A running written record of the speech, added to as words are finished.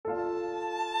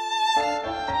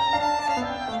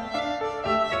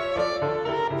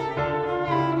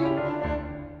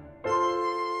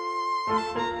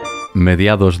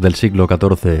Mediados del siglo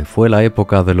XIV fue la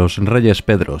época de los reyes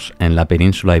Pedros en la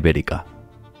península ibérica.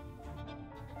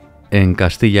 En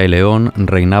Castilla y León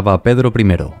reinaba Pedro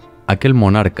I, aquel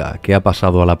monarca que ha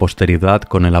pasado a la posteridad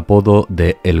con el apodo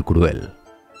de El Cruel.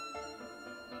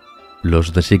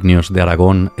 Los designios de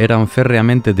Aragón eran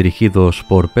férreamente dirigidos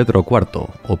por Pedro IV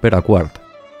o Pere IV,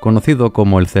 conocido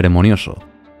como el Ceremonioso,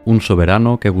 un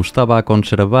soberano que gustaba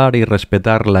conservar y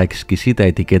respetar la exquisita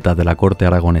etiqueta de la corte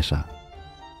aragonesa.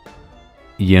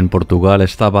 Y en Portugal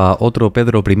estaba otro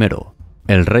Pedro I,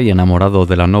 el rey enamorado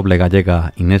de la noble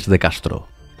gallega Inés de Castro.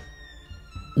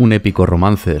 Un épico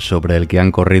romance sobre el que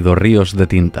han corrido ríos de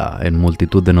tinta en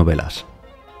multitud de novelas.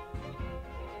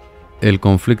 El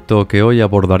conflicto que hoy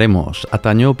abordaremos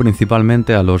atañó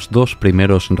principalmente a los dos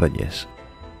primeros reyes.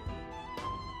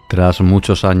 Tras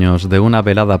muchos años de una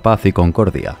velada paz y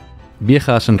concordia,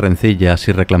 viejas rencillas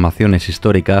y reclamaciones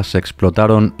históricas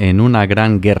explotaron en una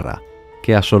gran guerra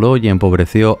que asoló y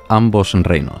empobreció ambos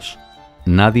reinos.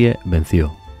 Nadie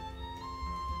venció.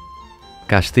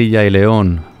 Castilla y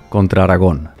León contra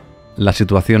Aragón. La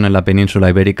situación en la península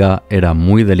ibérica era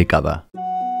muy delicada.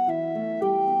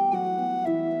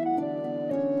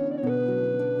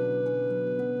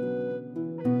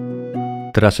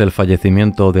 Tras el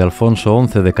fallecimiento de Alfonso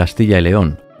XI de Castilla y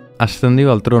León,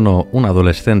 ascendió al trono un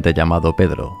adolescente llamado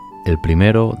Pedro, el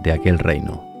primero de aquel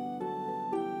reino.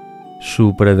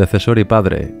 Su predecesor y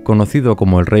padre, conocido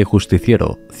como el Rey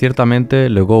Justiciero, ciertamente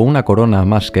legó una corona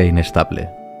más que inestable.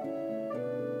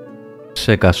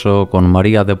 Se casó con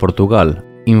María de Portugal,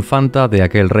 infanta de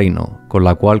aquel reino, con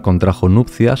la cual contrajo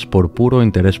nupcias por puro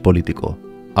interés político,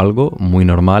 algo muy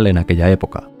normal en aquella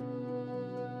época.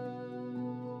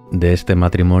 De este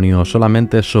matrimonio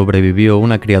solamente sobrevivió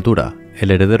una criatura,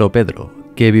 el heredero Pedro,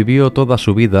 que vivió toda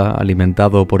su vida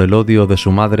alimentado por el odio de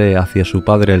su madre hacia su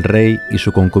padre el rey y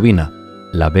su concubina,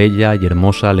 la bella y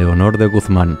hermosa Leonor de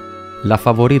Guzmán, la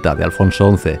favorita de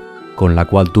Alfonso XI, con la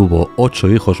cual tuvo 8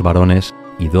 hijos varones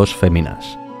y 2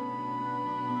 féminas.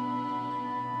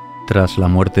 Tras la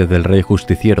muerte del rey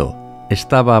justiciero,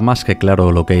 estaba más que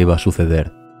claro lo que iba a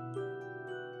suceder.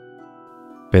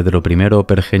 Pedro I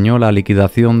pergeñó la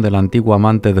liquidación del antiguo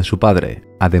amante de su padre,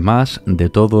 además de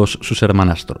todos sus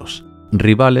hermanastros,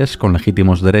 rivales con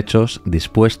legítimos derechos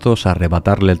dispuestos a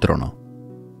arrebatarle el trono.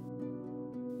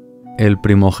 El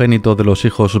primogénito de los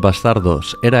hijos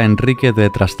bastardos era Enrique de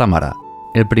Trastámara,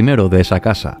 el primero de esa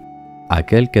casa,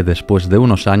 aquel que después de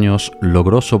unos años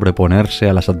logró sobreponerse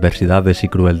a las adversidades y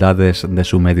crueldades de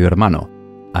su medio hermano,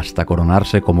 hasta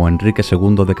coronarse como Enrique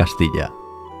II de Castilla.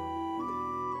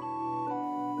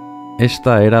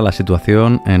 Esta era la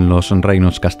situación en los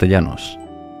reinos castellanos.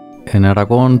 En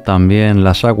Aragón también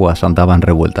las aguas andaban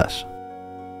revueltas.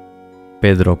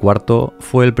 Pedro IV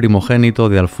fue el primogénito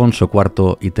de Alfonso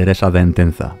IV y Teresa de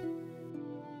Entenza.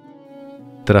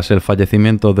 Tras el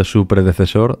fallecimiento de su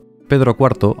predecesor, Pedro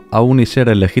IV, aun y ser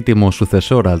el legítimo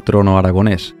sucesor al trono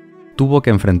aragonés, tuvo que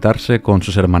enfrentarse con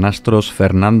sus hermanastros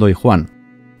Fernando y Juan,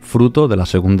 fruto de las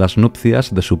segundas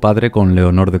nupcias de su padre con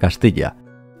Leonor de Castilla,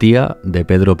 tía de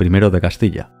Pedro I de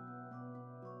Castilla.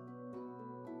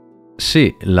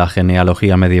 Sí, la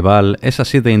genealogía medieval es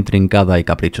así de intrincada y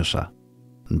caprichosa.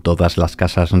 Todas las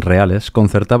casas reales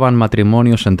concertaban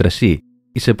matrimonios entre sí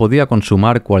y se podía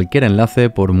consumar cualquier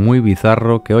enlace por muy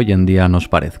bizarro que hoy en día nos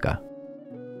parezca.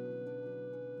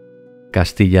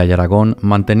 Castilla y Aragón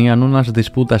mantenían unas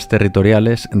disputas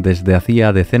territoriales desde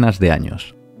hacía decenas de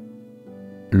años.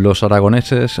 Los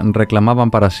aragoneses reclamaban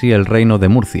para sí el reino de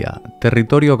Murcia,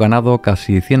 territorio ganado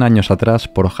casi 100 años atrás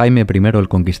por Jaime I el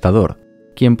Conquistador,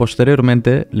 quien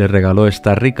posteriormente le regaló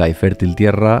esta rica y fértil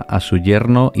tierra a su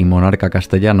yerno y monarca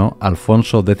castellano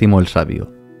Alfonso X el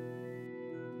Sabio.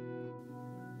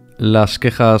 Las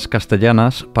quejas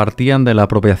castellanas partían de la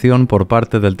apropiación por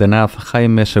parte del tenaz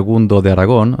Jaime II de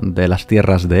Aragón de las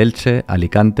tierras de Elche,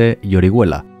 Alicante y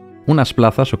Orihuela, unas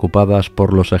plazas ocupadas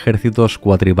por los ejércitos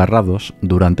cuatribarrados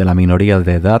durante la minoría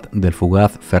de edad del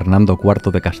fugaz Fernando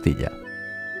IV de Castilla.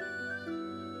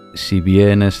 Si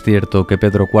bien es cierto que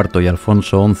Pedro IV y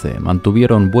Alfonso XI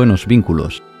mantuvieron buenos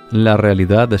vínculos, la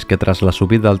realidad es que tras la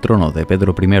subida al trono de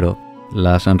Pedro I,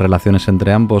 las relaciones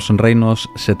entre ambos reinos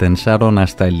se tensaron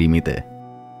hasta el límite.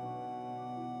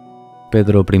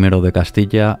 Pedro I de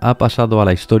Castilla ha pasado a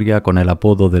la historia con el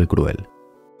apodo del Cruel.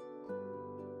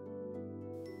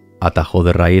 Atajó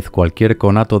de raíz cualquier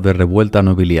conato de revuelta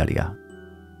nobiliaria.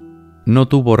 No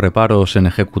tuvo reparos en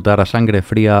ejecutar a sangre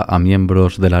fría a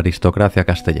miembros de la aristocracia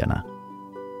castellana.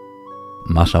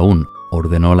 Más aún,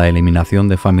 ordenó la eliminación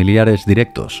de familiares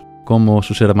directos, como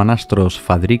sus hermanastros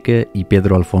Fadrique y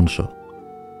Pedro Alfonso.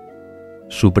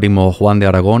 Su primo Juan de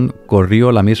Aragón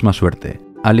corrió la misma suerte,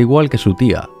 al igual que su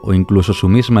tía o incluso su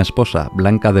misma esposa,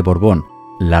 Blanca de Borbón,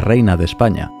 la reina de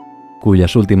España,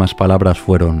 cuyas últimas palabras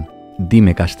fueron: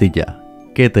 «Dime, Castilla,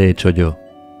 ¿qué te he hecho yo?».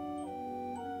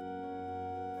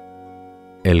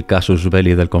 El casus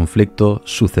belli del conflicto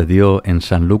sucedió en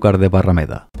Sanlúcar de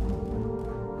Barrameda.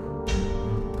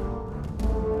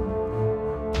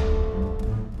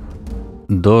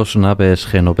 Dos naves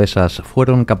genovesas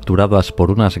fueron capturadas por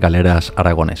unas galeras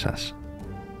aragonesas.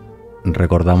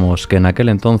 Recordamos que en aquel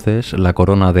entonces la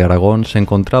corona de Aragón se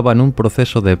encontraba en un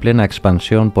proceso de plena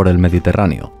expansión por el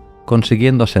Mediterráneo,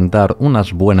 consiguiendo asentar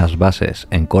unas buenas bases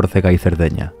en Córcega y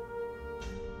Cerdeña.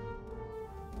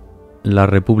 La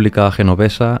República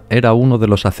Genovesa era uno de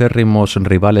los acérrimos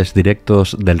rivales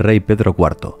directos del rey Pedro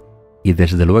IV, y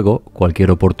desde luego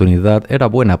cualquier oportunidad era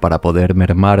buena para poder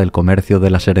mermar el comercio de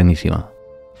la Serenísima.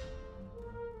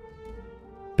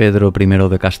 Pedro I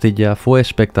de Castilla fue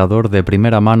espectador de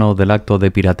primera mano del acto de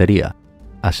piratería,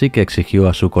 así que exigió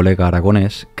a su colega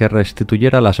aragonés que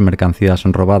restituyera las mercancías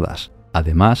robadas,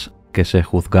 además que se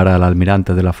juzgara al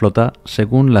almirante de la flota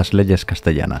según las leyes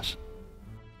castellanas.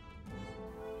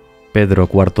 Pedro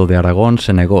IV de Aragón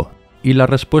se negó, y la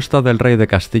respuesta del rey de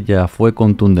Castilla fue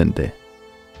contundente: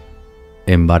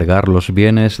 embargar los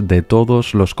bienes de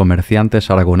todos los comerciantes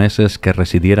aragoneses que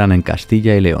residieran en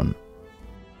Castilla y León.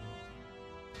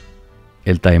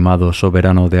 El taimado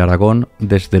soberano de Aragón,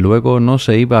 desde luego, no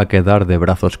se iba a quedar de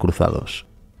brazos cruzados.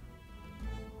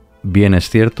 Bien es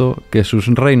cierto que sus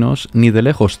reinos ni de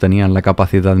lejos tenían la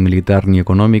capacidad militar ni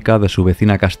económica de su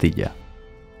vecina Castilla.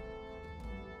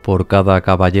 Por cada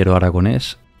caballero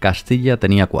aragonés, Castilla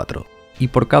tenía 4, y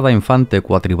por cada infante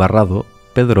cuatribarrado,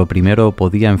 Pedro I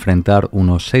podía enfrentar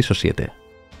unos 6 o 7.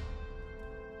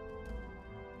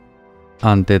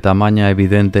 Ante tamaña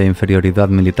evidente inferioridad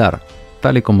militar,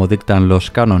 tal y como dictan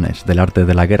los cánones del arte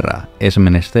de la guerra, es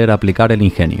menester aplicar el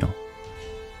ingenio.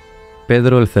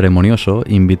 Pedro el Ceremonioso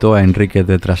invitó a Enrique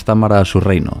de Trastámara a su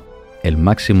reino, el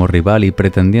máximo rival y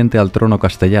pretendiente al trono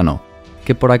castellano,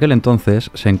 que por aquel entonces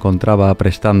se encontraba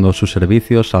prestando sus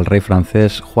servicios al rey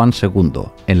francés Juan II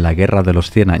en la Guerra de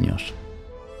los 100 años.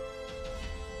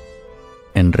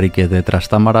 Enrique de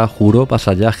Trastámara juró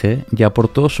vasallaje y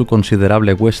aportó su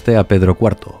considerable hueste a Pedro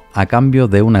IV, a cambio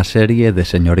de una serie de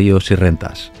señoríos y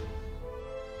rentas.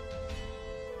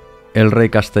 El rey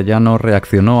castellano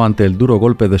reaccionó ante el duro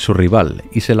golpe de su rival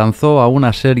y se lanzó a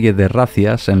una serie de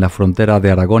razias en la frontera de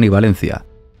Aragón y Valencia,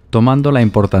 tomando la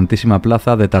importantísima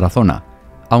plaza de Tarazona,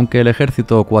 aunque el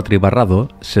ejército cuatribarrado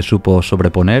se supo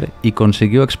sobreponer y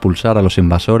consiguió expulsar a los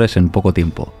invasores en poco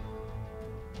tiempo.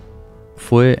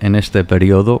 Fue en este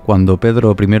periodo cuando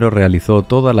Pedro I realizó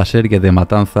toda la serie de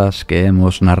matanzas que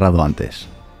hemos narrado antes.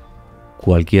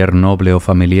 Cualquier noble o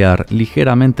familiar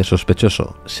ligeramente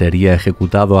sospechoso sería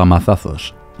ejecutado a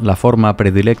mazazos, la forma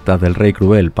predilecta del rey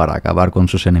cruel para acabar con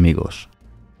sus enemigos.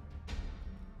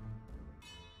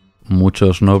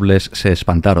 Muchos nobles se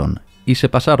espantaron y se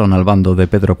pasaron al bando de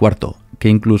Pedro IV, que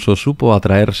incluso supo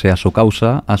atraerse a su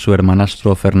causa a su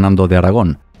hermanastro Fernando de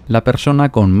Aragón, la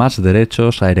persona con más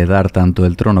derechos a heredar tanto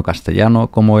el trono castellano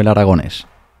como el aragonés.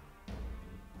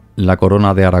 La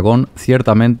corona de Aragón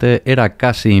ciertamente era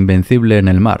casi invencible en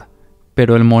el mar,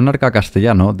 pero el monarca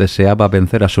castellano deseaba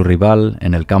vencer a su rival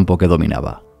en el campo que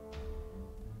dominaba.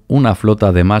 Una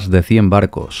flota de más de 100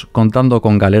 barcos, contando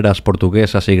con galeras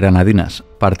portuguesas y granadinas,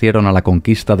 partieron a la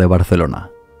conquista de Barcelona.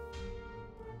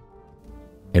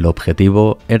 El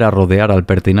objetivo era rodear al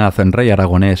pertinaz rey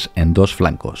aragonés en 2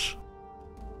 flancos.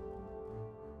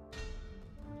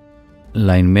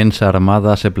 La inmensa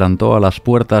armada se plantó a las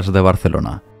puertas de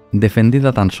Barcelona,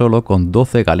 defendida tan solo con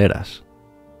 12 galeras.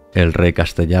 El rey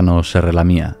castellano se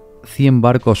relamía: 100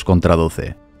 barcos contra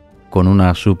 12. Con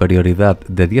una superioridad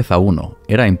de 10-1,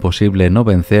 era imposible no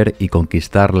vencer y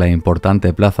conquistar la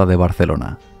importante plaza de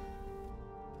Barcelona.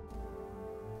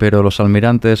 Pero los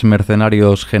almirantes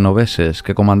mercenarios genoveses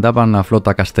que comandaban la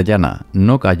flota castellana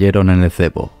no cayeron en el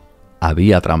cebo.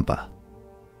 Había trampa.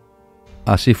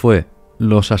 Así fue.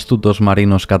 Los astutos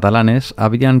marinos catalanes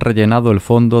habían rellenado el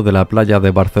fondo de la playa de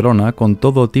Barcelona con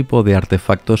todo tipo de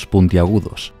artefactos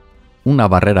puntiagudos, una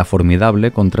barrera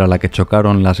formidable contra la que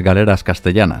chocaron las galeras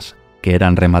castellanas, que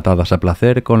eran rematadas a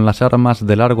placer con las armas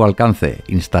de largo alcance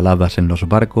instaladas en los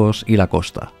barcos y la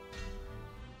costa.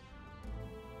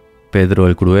 Pedro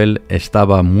el Cruel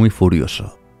estaba muy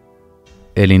furioso.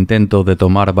 El intento de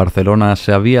tomar Barcelona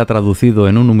se había traducido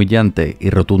en un humillante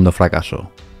y rotundo fracaso.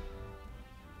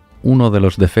 Uno de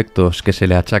los defectos que se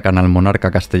le achacan al monarca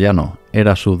castellano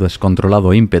era su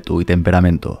descontrolado ímpetu y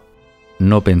temperamento.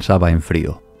 No pensaba en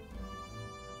frío.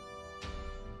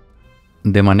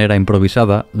 De manera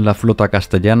improvisada, la flota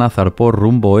castellana zarpó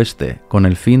rumbo oeste con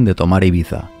el fin de tomar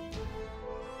Ibiza.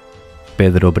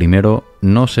 Pedro I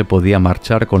no se podía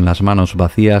marchar con las manos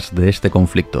vacías de este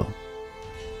conflicto.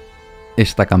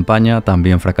 Esta campaña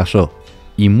también fracasó,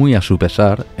 y muy a su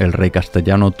pesar, el rey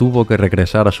castellano tuvo que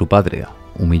regresar a su patria,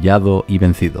 humillado y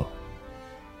vencido.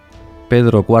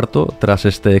 Pedro IV, tras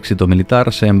este éxito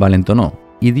militar, se envalentonó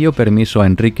y dio permiso a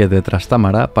Enrique de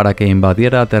Trastámara para que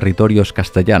invadiera territorios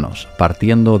castellanos,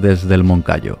 partiendo desde el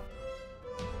Moncayo.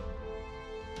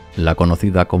 La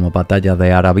conocida como Batalla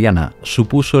de Arabiana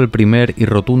supuso el primer y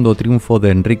rotundo triunfo de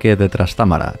Enrique de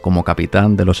Trastámara como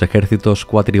capitán de los ejércitos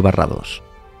cuatribarrados.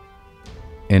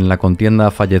 En la contienda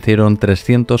fallecieron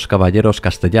 300 caballeros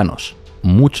castellanos,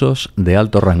 muchos de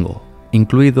alto rango,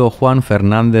 incluido Juan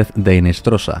Fernández de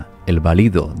Hinestrosa, el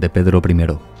valido de Pedro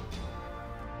I.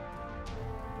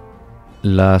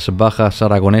 Las bajas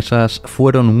aragonesas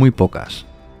fueron muy pocas,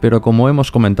 pero como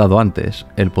hemos comentado antes,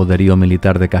 el poderío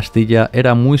militar de Castilla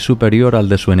era muy superior al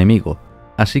de su enemigo,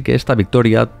 así que esta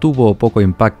victoria tuvo poco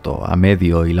impacto a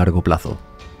medio y largo plazo.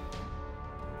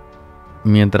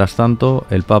 Mientras tanto,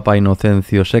 el Papa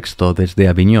Inocencio VI desde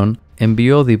Aviñón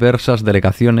envió diversas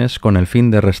delegaciones con el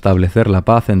fin de restablecer la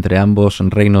paz entre ambos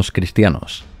reinos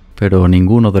cristianos, pero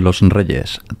ninguno de los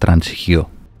reyes transigió.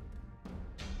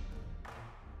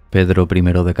 Pedro I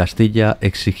de Castilla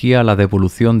exigía la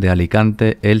devolución de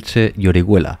Alicante, Elche y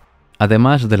Orihuela,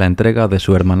 además de la entrega de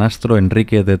su hermanastro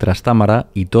Enrique de Trastámara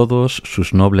y todos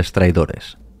sus nobles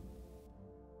traidores.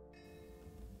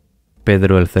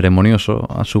 Pedro el Ceremonioso,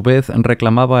 a su vez,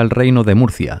 reclamaba el reino de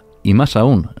Murcia, y más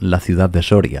aún, la ciudad de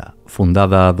Soria,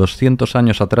 fundada 200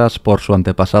 años atrás por su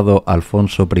antepasado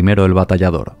Alfonso I el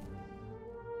Batallador.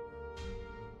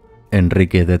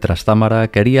 Enrique de Trastámara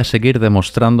quería seguir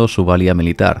demostrando su valía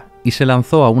militar y se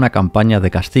lanzó a una campaña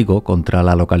de castigo contra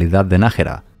la localidad de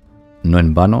Nájera. No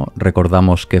en vano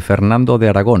recordamos que Fernando de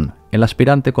Aragón, el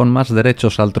aspirante con más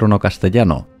derechos al trono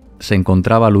castellano, se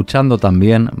encontraba luchando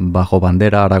también bajo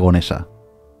bandera aragonesa.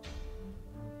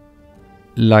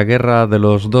 La Guerra de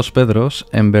los dos Pedros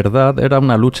en verdad era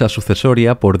una lucha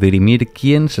sucesoria por dirimir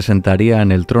quién se sentaría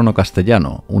en el trono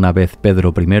castellano una vez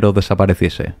Pedro I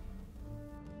desapareciese.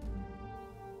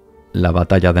 La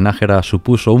batalla de Nájera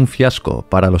supuso un fiasco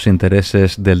para los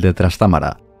intereses del de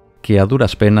Trastámara, que a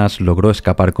duras penas logró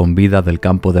escapar con vida del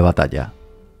campo de batalla.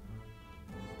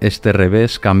 Este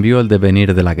revés cambió el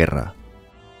devenir de la guerra.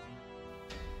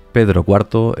 Pedro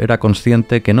IV era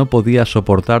consciente que no podía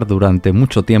soportar durante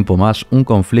mucho tiempo más un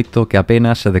conflicto que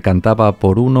apenas se decantaba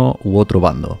por uno u otro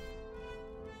bando.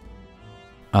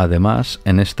 Además,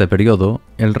 en este periodo,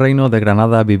 el reino de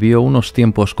Granada vivió unos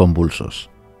tiempos convulsos.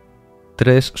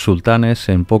 3 sultanes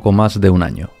en poco más de un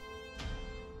año.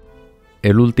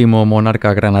 El último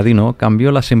monarca granadino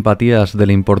cambió las simpatías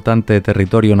del importante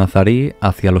territorio nazarí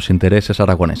hacia los intereses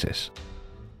aragoneses.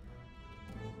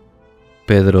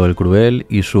 Pedro el Cruel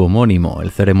y su homónimo,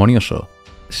 el Ceremonioso,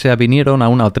 se avinieron a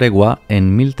una tregua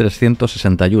en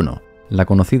 1361, la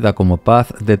conocida como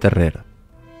Paz de Terrer.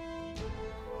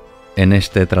 En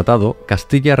este tratado,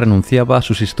 Castilla renunciaba a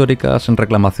sus históricas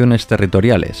reclamaciones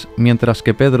territoriales, mientras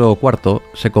que Pedro IV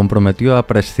se comprometió a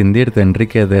prescindir de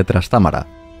Enrique de Trastámara,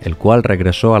 el cual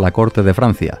regresó a la corte de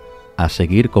Francia, a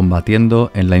seguir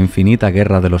combatiendo en la infinita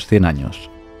Guerra de los 100 años.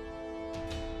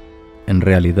 En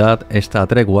realidad, esta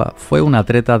tregua fue una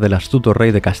treta del astuto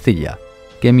rey de Castilla,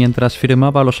 que mientras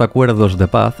firmaba los acuerdos de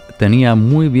paz tenía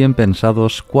muy bien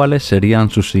pensados cuáles serían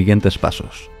sus siguientes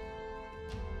pasos.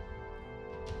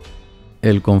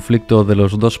 El conflicto de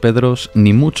los dos Pedros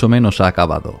ni mucho menos ha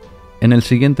acabado. En el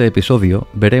siguiente episodio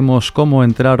veremos cómo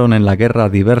entraron en la guerra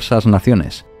diversas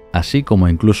naciones, así como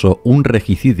incluso un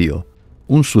regicidio,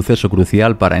 un suceso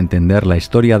crucial para entender la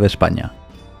historia de España.